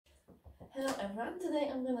Hello everyone, today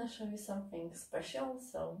I'm gonna show you something special,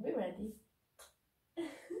 so be ready.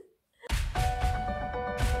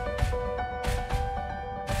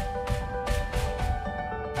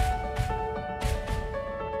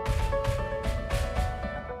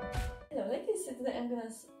 Hello, like I said, today I'm gonna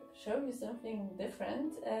show you something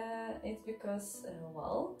different. It's because,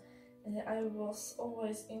 I was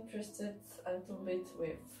always interested a little bit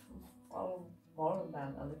with, more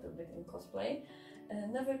than a little bit in cosplay.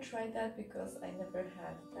 Never tried that because I never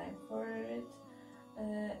had time for it.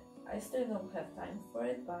 I still don't have time for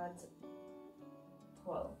it, but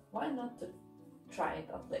well, why not to try it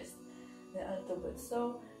at least a little bit.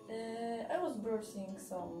 So I was browsing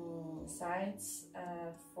some sites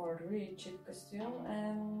for really cheap costume,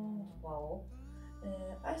 and well,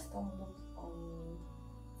 I stumbled on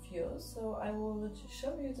few. So I will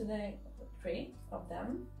show you today 3 of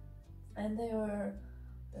them, and they were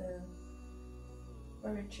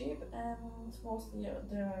very cheap, and mostly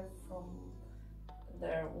they are from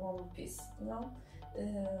their one piece, you know.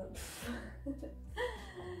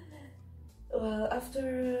 Well,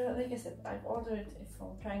 after, like I said, I've ordered it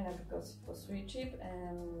from China because it was really cheap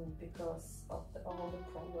and because of all the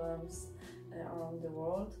problems around the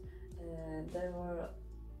world. There were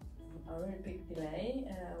a really big delay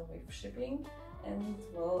with shipping, and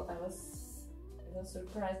well, I was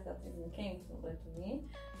surprised that it even came to me.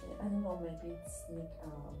 I don't know, maybe it's sneak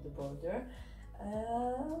around the border.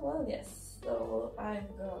 Well, yes, so I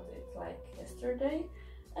got it like yesterday,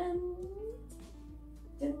 and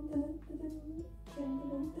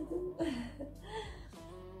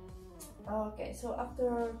okay, so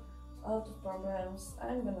after a lot of problems,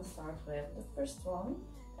 I'm gonna start with the first one,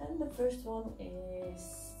 and the first one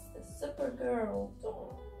is the Supergirl.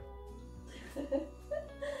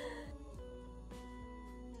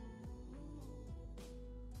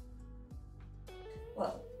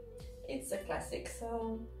 Well, it's a classic,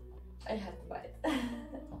 so I had to buy it.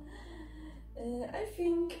 I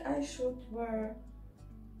think I should wear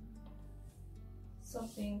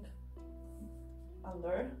something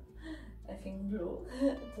under, I think blue,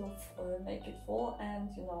 to make it full, and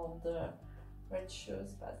you know, the red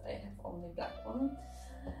shoes, but I have only black one.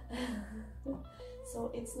 So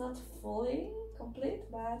it's not fully complete,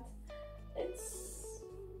 but it's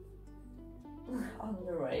on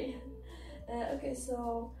the way. Okay,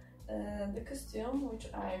 so the costume which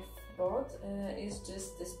I've bought is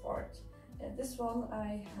just this part. This one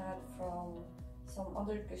I had from some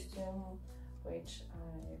other costume which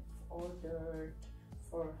I've ordered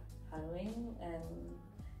for Halloween, and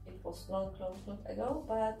it was long ago,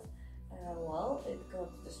 but well, it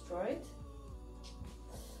got destroyed.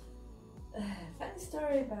 Funny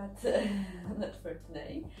story, but not for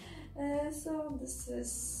today. So this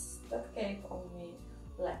is that cape only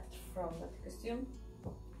left from that costume,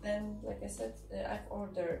 and like I said, I've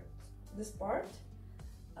ordered this part.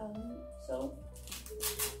 So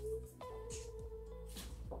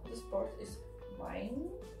this part is mine,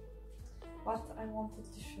 but I wanted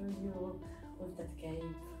to show you with that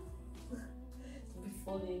cape to be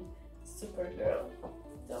fully Supergirl.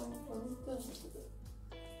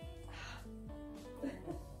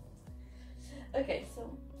 Okay,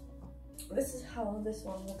 so this is how this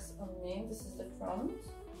one looks on me. This is the front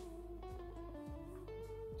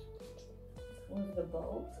with the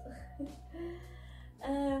bolt.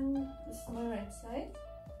 And this is my right side.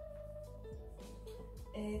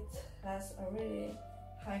 It has a really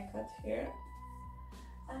high cut here,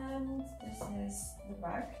 and this is the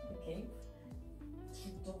back, the cape.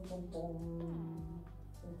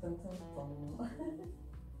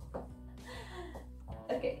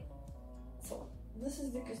 Okay, so this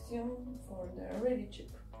is the costume for the really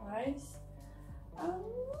cheap price,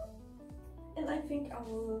 and I think I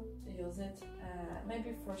will use it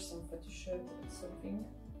maybe for some photo shoot or something.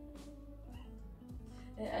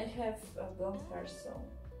 I have blonde hair, so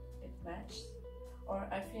it matches, or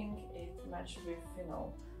I think it matched with, you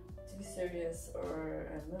know, TV series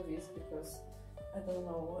or movies, because I don't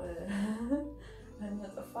know, I'm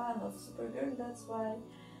not a fan of Supergirl, that's why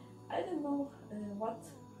I don't know what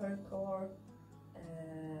her color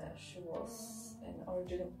she was in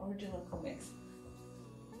original comics.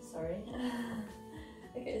 Sorry.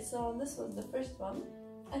 Okay, so this was the first one.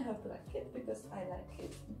 I hope you like it, because I like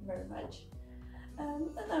it very much. And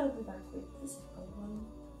I will be back with the second one.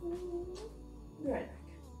 Be right back.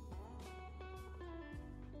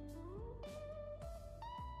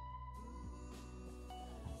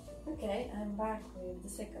 Okay, I'm back with the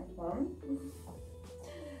second one.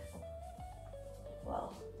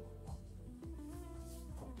 Well,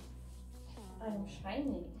 I'm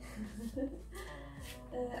shiny.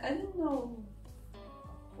 I don't know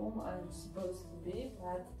who costume I'm supposed to be,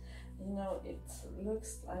 but you know, it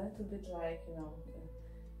looks a little bit like, you know,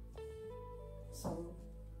 some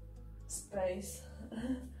space,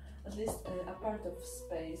 at least a part of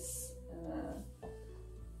space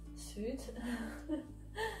suit.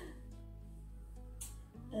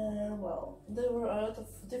 Well, there were a lot of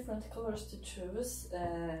different colors to choose,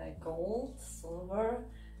 gold, silver,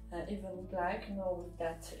 even black, you know, with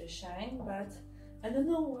that shine, but I don't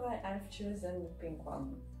know why I've chosen the pink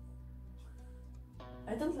one.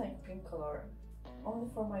 I don't like pink color, only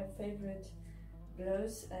for my favorite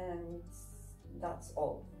blues, and that's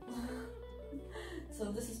all.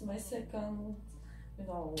 So this is my second, you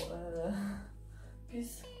know,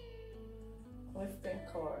 piece with pink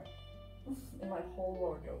color in my whole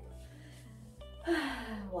wardrobe.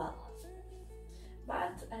 Well,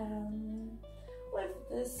 but with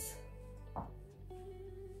this,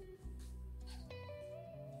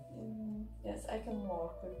 yes, I can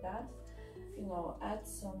work with that. You know, add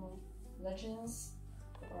some legends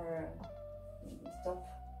or top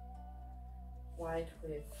white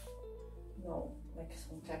with, you know, like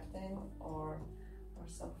some captain or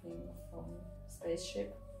something from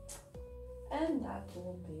spaceship, and that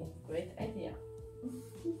will be a great idea.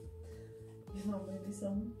 You know, maybe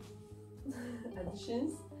some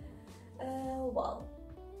additions. Well,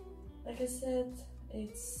 like I said,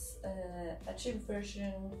 it's a cheap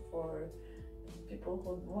version for people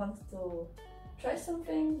who want to try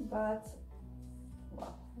something, but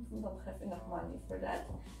well, don't have enough money for that.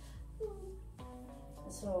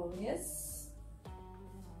 So yes,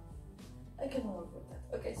 I can work with that.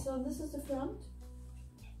 Okay, so this is the front.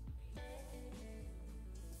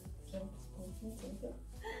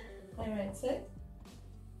 My right side.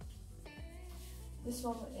 This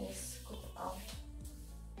one is cut out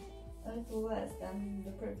a little less than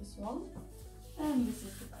the previous one, and this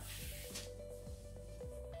is the back.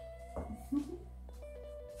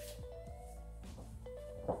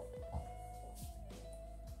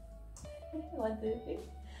 What do you think?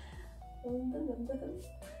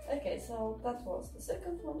 Okay, so that was the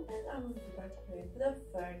second one, and I will be back with the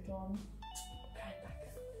third one. Right back.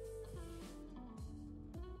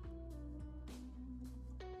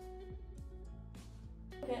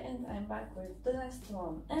 Okay, and I'm back with the last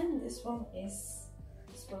one, and this one is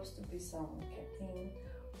supposed to be some captain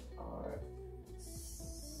or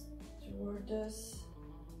stewardess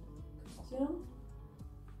costume.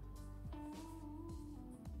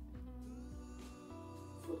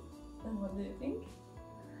 And what do you think?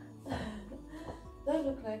 They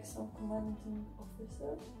look like some commanding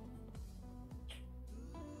officer.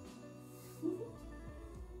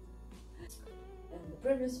 And the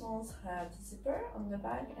previous ones had zipper on the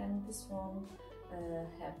back, and this one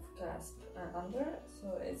have clasp under, so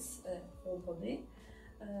it's full body.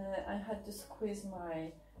 I had to squeeze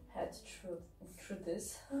my head through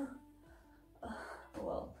this.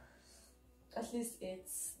 Well, at least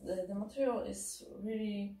it's the material is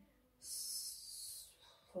really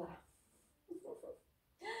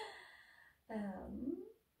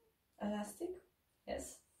elastic,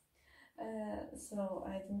 yes. So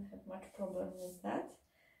I didn't have much problem with that.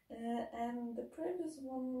 And the previous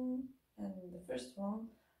one and the first one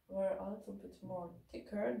were a little bit more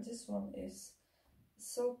thicker. This one is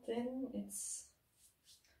so thin, it's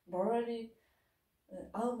already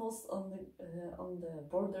almost on the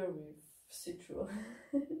border with see-through.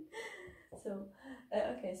 So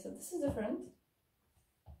okay, so this is the front.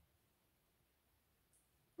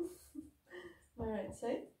 My right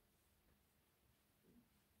side.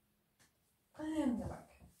 And the back.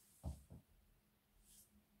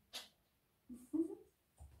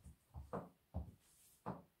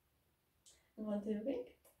 And what do you think?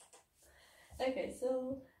 Okay,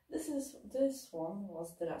 so this one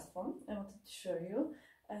was the last one I wanted to show you.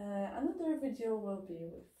 Another video will be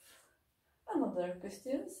with another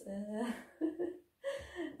costumes.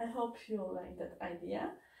 I hope you like that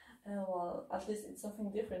idea. Well, at least it's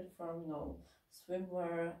something different from, you know,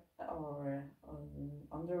 swimwear or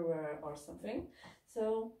underwear or something.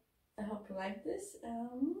 So I hope you like this,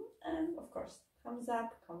 and of course, thumbs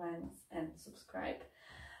up, comments, and subscribe.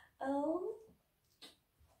 And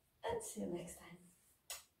see you next time.